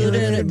want to dig in.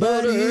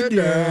 Everybody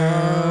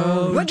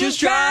down. We're just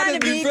trying to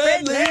be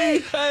friendly.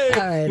 Hey.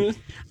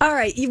 All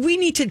right. We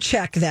need to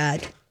check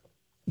that.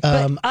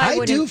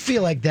 I do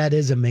feel like that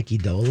is a Mickey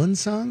Dolenz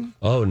song.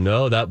 Oh,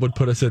 no. That would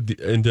put us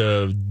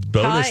into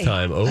bonus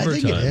time, overtime. I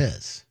think it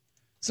is.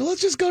 So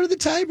let's just go to the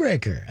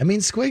tiebreaker. I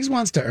mean, Squigs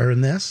wants to earn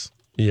this.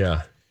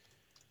 Yeah.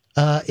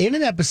 In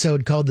an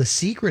episode called The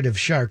Secret of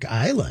Shark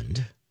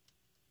Island,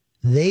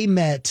 they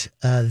met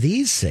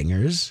these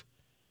singers.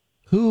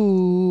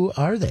 Who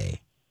are they?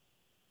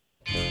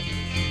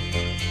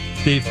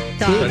 Steve,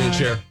 Sonny and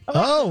Cher.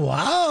 Oh,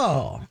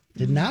 wow.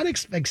 Did not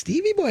expect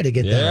Stevie Boy to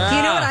get that. Do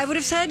you know what I would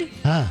have said?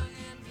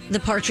 The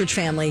Partridge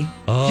Family.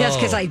 Oh. Just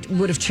because I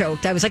would have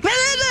choked. I was like,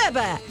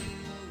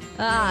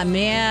 ah,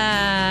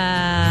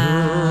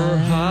 man.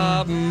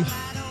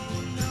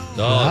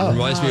 Oh, it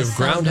reminds me of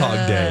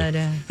Groundhog Day.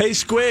 Hey,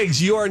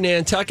 Squigs, you are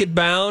Nantucket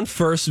bound,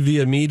 first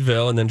via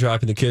Meadville and then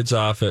dropping the kids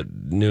off at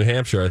New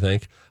Hampshire, I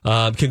think.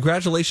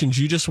 Congratulations,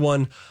 you just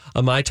won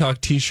a My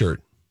Talk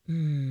t-shirt.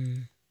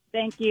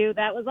 Thank you.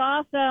 That was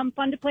awesome.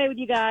 Fun to play with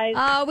you guys.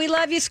 Oh, we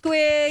love you,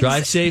 Squigs.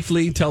 Drive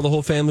safely. Tell the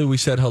whole family we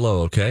said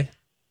hello, okay?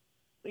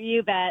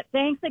 You bet.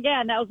 Thanks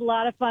again. That was a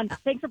lot of fun.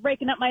 Thanks for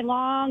breaking up my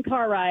long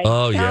car ride.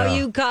 Oh, yeah. Oh,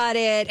 you got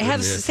it.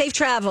 Have safe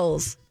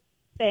travels.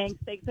 Thanks.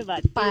 Thanks so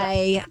much.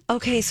 Bye.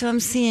 Okay, so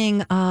I'm seeing...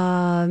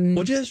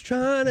 We're just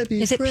trying to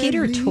be Is it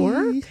Peter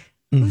Tork?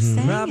 Mm-hmm. Who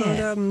sang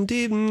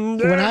it?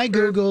 When I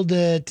Googled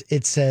it,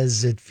 it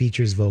says it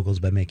features vocals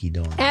by Mickey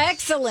Dolenz.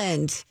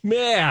 Excellent.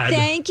 Man.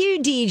 Thank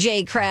you,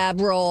 DJ Crab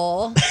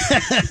Roll.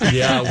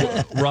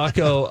 Yeah,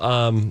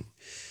 Rocco...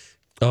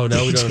 Oh,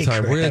 no, we don't have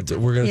time. We're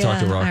going to talk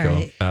to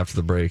Rocco after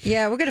the break.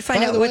 Yeah, we're going to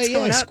find By out the what's way,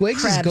 going on. Squigs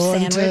is Crab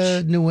going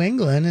sandwich. to New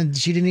England, and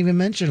she didn't even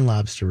mention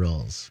lobster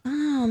rolls.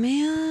 Oh,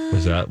 man.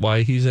 Was that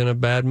why he's in a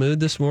bad mood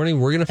this morning?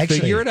 We're going to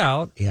figure it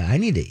out. Yeah, I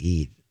need to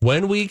eat.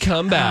 When we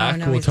come back,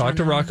 no, we'll he's talk to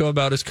done now. Rocco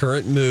about his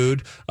current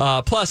mood.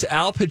 Plus,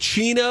 Al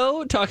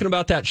Pacino talking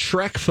about that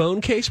Shrek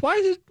phone case.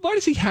 Why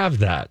does he have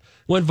that?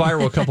 Went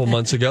viral a couple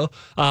months ago.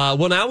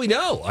 Well, now we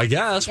know, I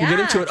guess. We'll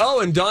get into it. Oh,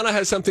 and Donna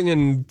has something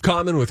in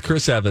common with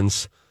Chris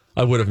Evans.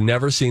 I would have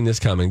never seen this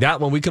coming.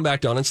 That when we come back,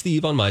 Donna and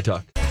Steve on My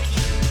Talk.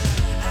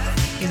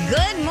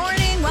 Good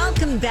morning.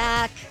 Welcome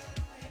back.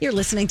 You're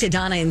listening to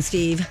Donna and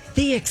Steve,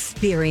 The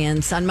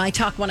Experience on My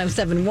Talk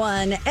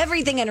 107.1,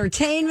 Everything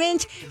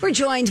Entertainment. We're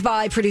joined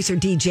by producer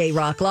DJ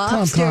Rock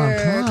Lobster.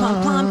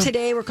 Clomp.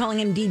 Today we're calling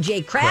him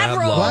DJ Crab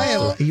Roll.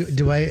 Why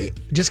do I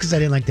just because I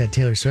didn't like that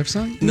Taylor Swift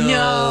song?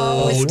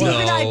 No. Steve no.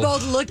 and I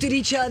both looked at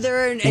each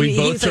other and We he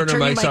both was like, turned our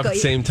turning mics the off mic at the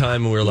same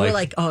time, and we were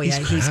like, oh yeah,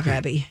 he's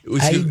crabby.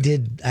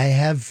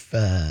 I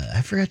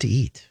forgot to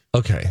eat.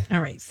 Okay.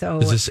 All right, so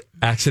Is this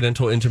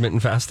accidental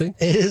intermittent fasting?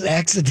 It is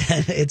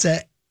accident. It's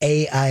a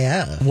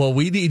AIF. Well,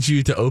 we need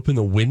you to open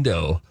the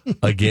window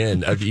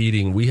again of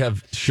eating. We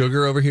have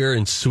sugar over here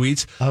and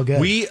sweets. Oh,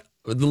 good.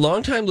 The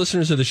longtime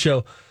listeners of the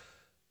show,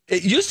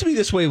 It used to be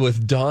this way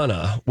with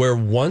Donna, where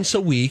once a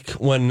week,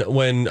 when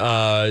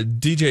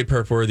DJ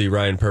Perpworthy,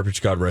 Ryan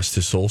Perpich, God rest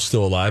his soul,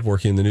 still alive,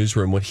 working in the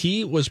newsroom, when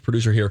he was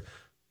producer here,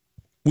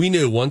 we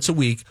knew once a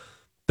week,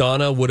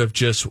 Donna would have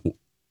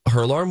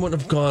her alarm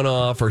wouldn't have gone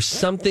off or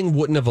something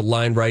wouldn't have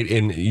aligned right.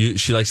 And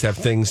she likes to have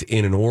things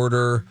in an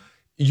order.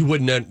 You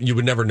would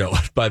never know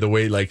it by the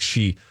way, like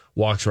she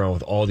walks around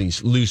with all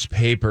these loose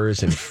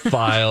papers and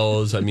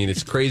files. I mean,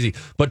 it's crazy.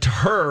 But to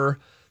her,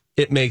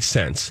 it makes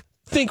sense.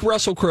 Think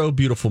Russell Crowe,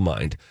 Beautiful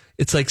Mind.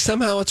 It's like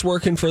somehow it's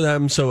working for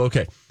them. So,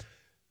 okay.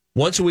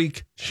 Once a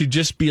week, she'd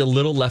just be a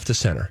little left to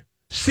center.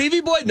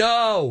 Stevie Boy,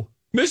 no.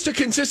 Mr.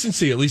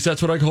 Consistency. At least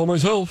that's what I call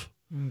myself.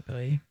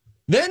 Okay.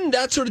 Then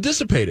that sort of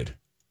dissipated.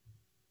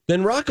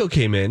 Then Rocco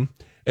came in,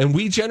 and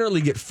we generally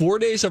get 4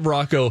 days of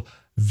Rocco,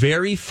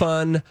 very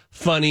fun,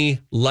 funny,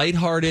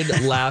 lighthearted,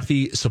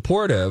 laughy,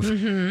 supportive.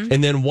 Mm-hmm.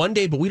 And then one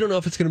day, but we don't know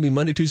if it's going to be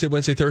Monday, Tuesday,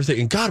 Wednesday,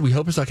 Thursday. And God, we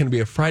hope it's not going to be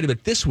a Friday.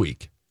 But this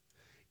week,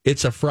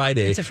 it's a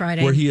Friday.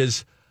 Where he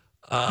is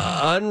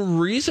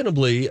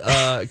unreasonably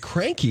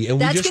cranky.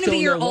 And that's we just going to be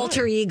your why.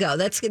 Alter ego.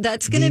 That's going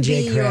to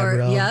be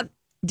your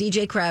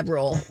DJ Crab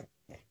Roll.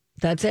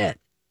 That's it.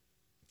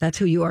 That's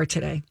who you are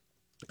today.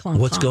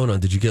 What's going on?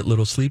 Did you get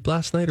little sleep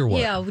last night or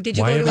what? Yeah, did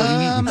you go to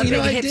a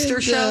big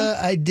hipster show?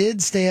 I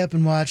did stay up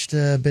and watched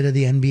a bit of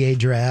the NBA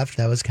draft.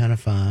 That was kind of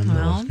fun.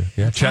 Well,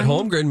 Chet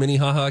Holmgren,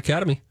 Minnehaha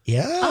Academy.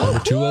 Yeah. Oh, Number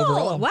 2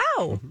 overall.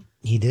 Wow.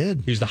 He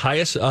did. He's the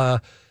highest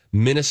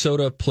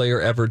Minnesota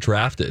player ever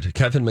drafted.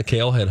 Kevin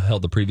McHale had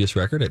held the previous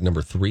record at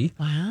number 3.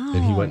 Wow.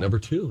 And he went number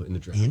 2 in the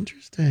draft.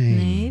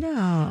 Interesting.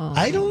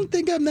 I don't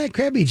think I'm that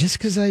crabby just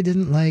because I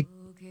didn't like...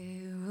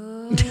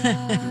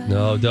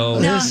 No,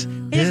 don't. This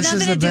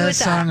is the best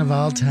song of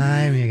all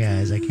time, you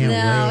guys. I can't wait.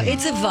 No,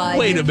 it's a vibe.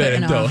 Wait a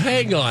minute, though.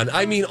 Hang on.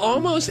 I mean,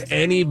 almost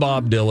any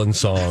Bob Dylan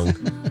song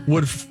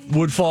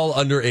would fall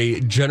under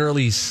a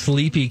generally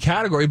sleepy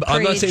category, but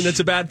I'm not saying that's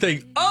a bad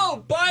thing.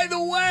 Oh, by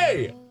the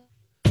way,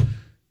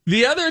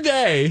 the other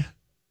day,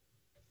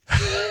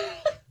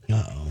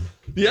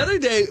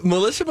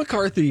 Melissa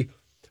McCarthy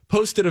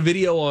posted a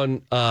video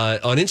on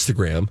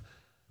Instagram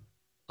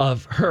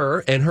of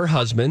her and her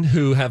husband,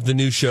 who have the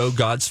new show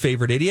God's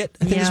Favorite Idiot,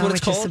 I think is what it's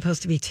called. Which is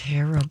supposed to be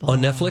terrible. On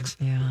Netflix.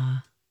 Yeah.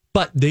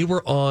 But they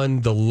were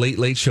on the Late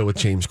Late Show with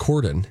James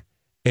Corden.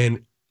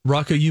 And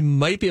Rocco, you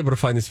might be able to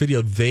find this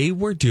video. They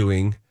were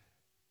doing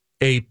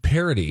a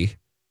parody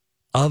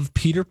of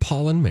Peter,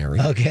 Paul, and Mary.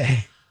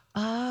 Okay.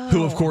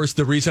 Who, of course,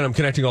 the reason I'm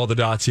connecting all the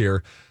dots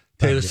here,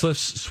 Taylor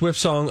Swift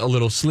song, A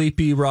Little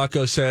Sleepy.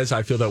 Rocco says,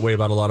 I feel that way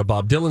about a lot of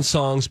Bob Dylan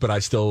songs, but I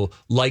still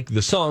like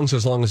the songs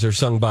as long as they're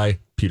sung by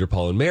Peter,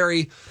 Paul, and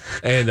Mary.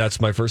 And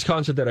that's my first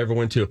concert that I ever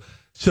went to.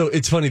 So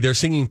it's funny. They're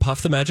singing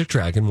Puff the Magic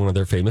Dragon, one of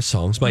their famous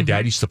songs. My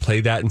dad used to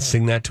play that and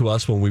sing that to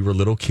us when we were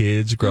little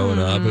kids growing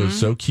up. It was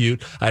so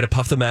cute. I had a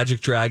Puff the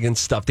Magic Dragon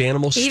stuffed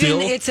animal still.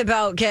 Even it's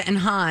about getting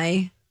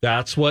high.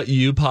 That's what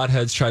you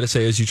potheads try to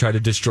say as you try to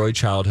destroy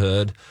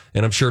childhood.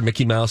 And I'm sure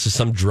Mickey Mouse is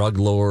some drug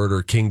lord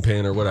or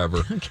kingpin or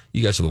whatever.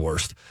 You guys are the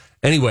worst.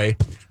 Anyway,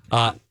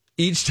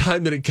 each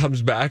time that it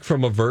comes back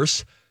from a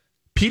verse,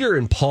 Peter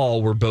and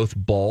Paul were both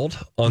bald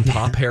on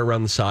top, hair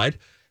around the side.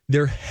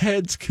 Their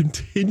heads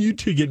continue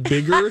to get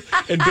bigger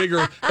and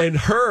bigger. And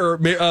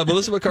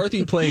Melissa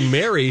McCarthy playing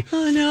Mary,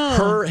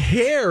 her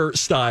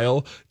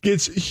hairstyle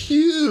gets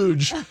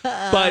huge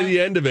by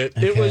the end of it.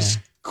 Okay. It was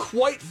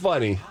quite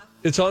funny.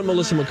 It's on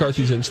Melissa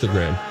McCarthy's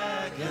Instagram.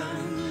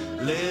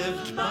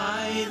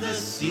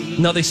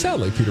 Now they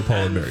sound like Peter,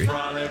 Paul, and Mary.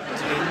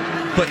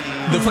 But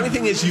the funny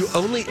thing is,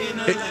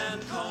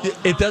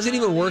 it doesn't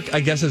even work,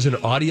 I guess, as an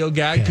audio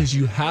gag because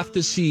you have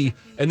to see,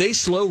 and they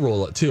slow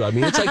roll it too. I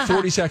mean, it's like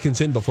 40 seconds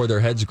in before their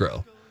heads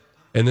grow.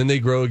 And then they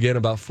grow again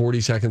about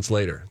 40 seconds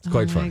later. It's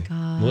quite funny.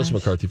 Gosh. Melissa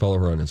McCarthy, follow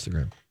her on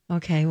Instagram.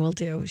 Okay, we'll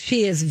do.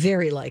 She is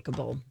very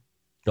likable.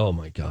 Oh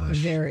my gosh.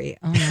 Very.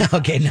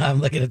 Okay, now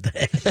I'm looking at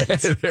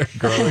that. They're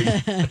growing.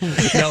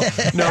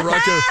 No,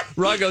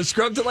 Rocco,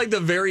 scrub to like the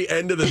very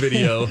end of the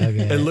video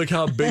and look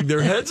how big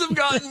their heads have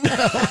gotten.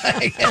 Oh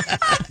my God.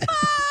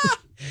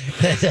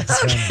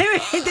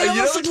 They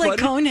almost look like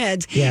cone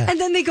heads. Yeah.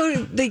 And then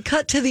they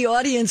cut to the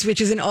audience,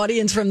 which is an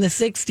audience from the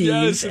 60s.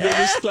 Yes, and they're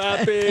just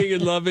clapping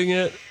and loving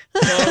it.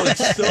 Oh,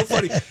 it's so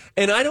funny.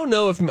 And I don't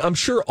know I'm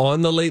sure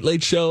on the Late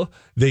Late Show,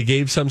 they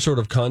gave some sort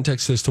of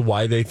context as to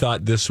why they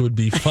thought this would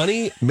be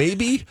funny,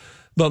 maybe.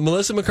 But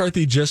Melissa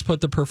McCarthy just put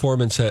the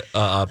performance up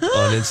on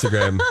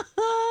Instagram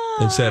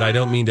and said, I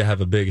don't mean to have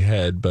a big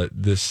head, but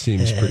this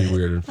seems pretty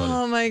weird and funny.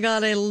 Oh, my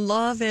God. I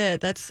love it.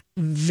 That's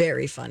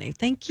very funny.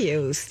 Thank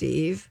you,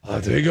 Steve.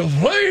 I take a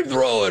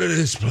flamethrower to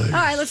this place. All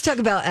right, let's talk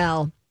about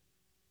Al.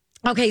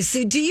 Okay,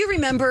 so do you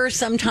remember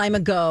some time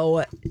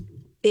ago,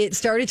 it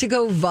started to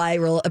go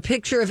viral, a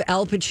picture of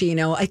Al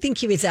Pacino. I think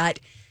he was at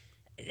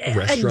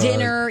a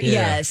dinner,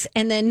 yes.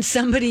 And then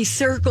somebody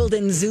circled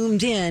and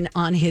zoomed in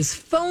on his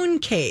phone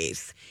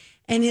case.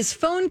 And his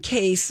phone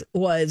case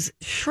was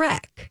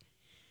Shrek.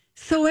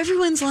 So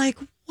everyone's like,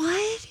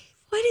 what?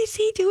 What is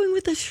he doing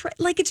with the Shrek?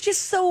 Like, it's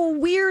just so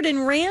weird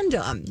and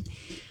random.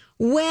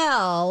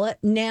 Well,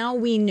 now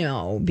we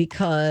know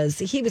because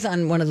he was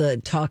on one of the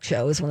talk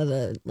shows, one of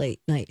the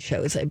late night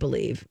shows, I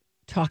believe,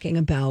 talking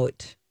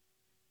about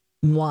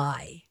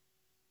why.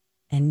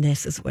 And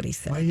this is what he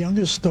said. My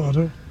youngest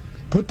daughter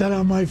put that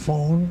on my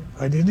phone.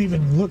 I didn't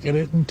even look at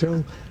it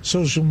until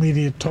social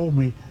media told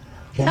me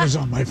what was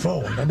on my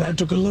phone. And I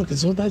took a look and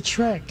saw that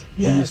Shrek.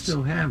 Yes. You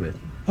still have it?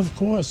 Of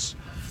course.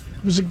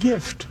 It was a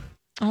gift.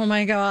 Oh,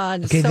 my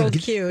God. So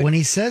cute. When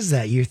he says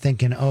that, you're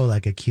thinking, oh,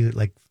 like a cute,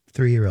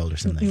 3-year-old or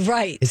something.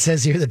 Right. It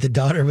says here that the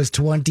daughter was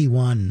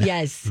 21.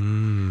 Yes.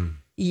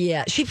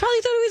 Yeah. She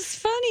probably thought it was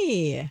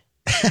funny.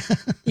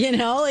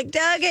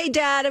 Okay,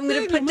 Dad, I'm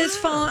going to put this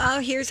phone. Oh,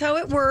 here's how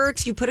it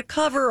works. You put a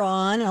cover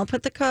on. I'll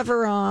put the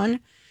cover on.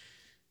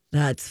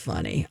 That's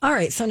funny. All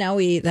right. So now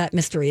that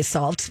mystery is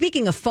solved.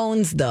 Speaking of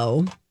phones,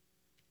 though.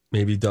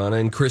 Maybe Donna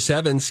and Chris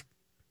Evans,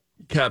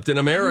 Captain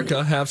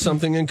America, have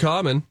something in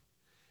common.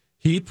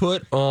 He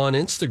put on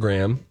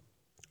Instagram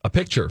a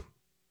picture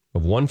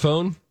of one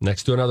phone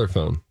next to another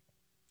phone,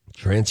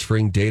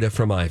 transferring data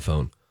from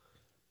iPhone.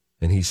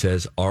 And he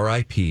says,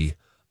 RIP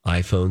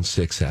iPhone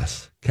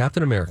 6S.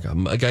 Captain America,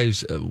 a guy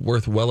who's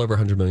worth well over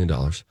 $100 million.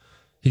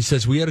 He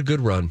says, we had a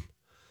good run.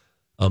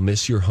 I'll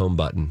miss your home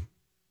button.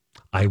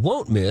 I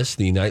won't miss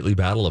the nightly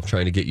battle of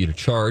trying to get you to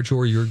charge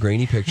or your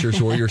grainy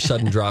pictures or your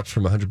sudden drops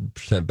from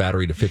 100%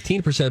 battery to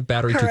 15%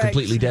 battery to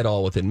completely dead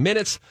all within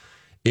minutes.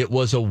 It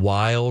was a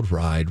wild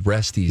ride.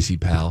 Rest easy,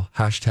 pal.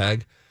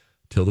 Hashtag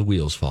till the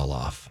wheels fall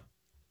off.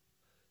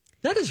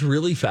 That is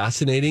really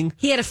fascinating.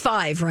 He had a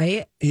 5,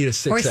 right? He had a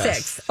 6S. Or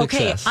 6.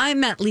 Okay,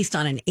 I'm at least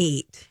on an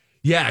 8.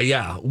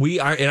 Yeah. We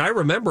are, and I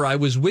remember I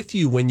was with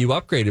you when you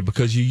upgraded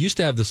because you used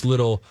to have this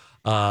little,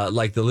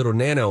 like the little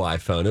nano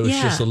iPhone. It was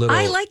just a little.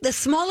 I like the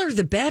smaller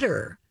the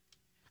better.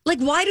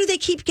 Why do they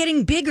keep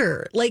getting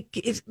bigger?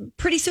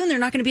 Pretty soon they're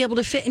not going to be able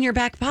to fit in your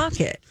back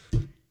pocket.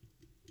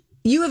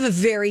 You have a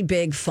very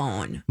big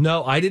phone.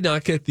 No, I did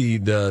not get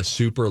the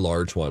super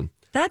large one.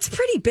 That's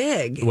pretty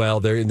big. Well,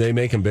 they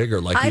make them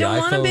bigger. I don't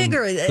want a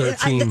bigger.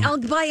 13. I'll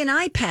buy an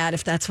iPad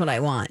if that's what I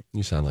want.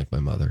 You sound like my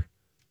mother.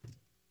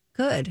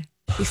 Good.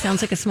 She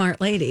sounds like a smart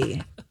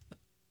lady.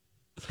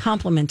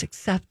 Compliment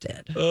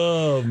accepted.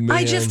 Oh, man.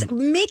 I just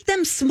make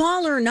them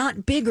smaller,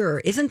 not bigger.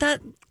 Isn't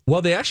that?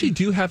 Well, they actually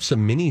do have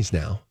some minis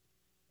now.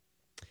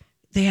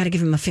 They had to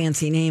give him a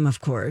fancy name, of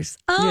course.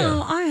 Oh,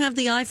 yeah. I have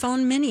the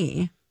iPhone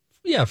mini.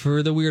 Yeah,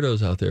 for the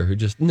weirdos out there who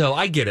just... No,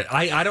 I get it.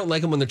 I don't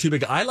like them when they're too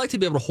big. I like to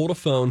be able to hold a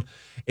phone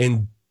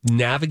and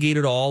navigate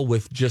it all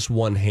with just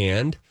one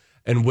hand.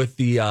 And with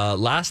the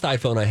last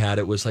iPhone I had,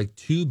 it was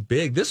too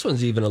big. This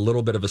one's even a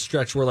little bit of a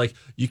stretch where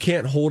you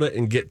can't hold it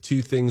and get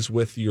two things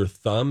with your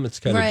thumb. It's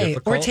kind of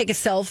difficult. Or take a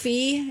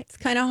selfie. It's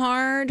kind of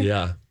hard.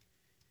 Yeah.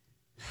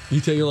 You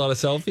take a lot of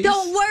selfies?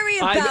 Don't worry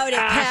about it,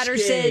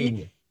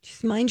 Patterson.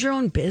 Just mind your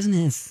own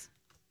business.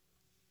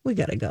 We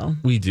got to go.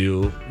 We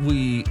do.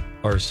 We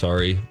are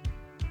sorry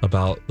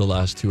about the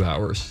last 2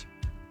 hours,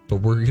 but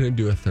we're going to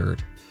do a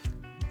third.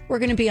 We're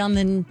going to be on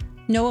the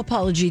No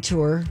Apology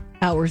Tour,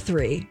 hour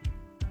 3.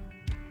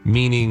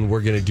 Meaning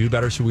we're going to do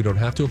better so we don't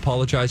have to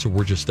apologize, or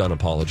we're just done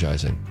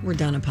apologizing? We're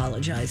done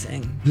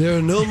apologizing. There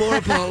are no more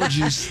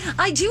apologies.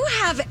 I do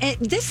have,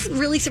 this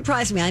really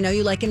surprised me. I know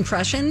you like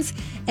impressions,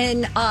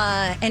 and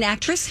an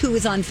actress who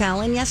was on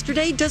Fallon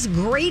yesterday does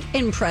great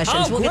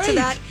impressions. We'll get to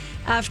that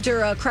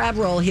after Crab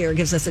Roll here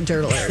gives us a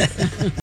dirt alert.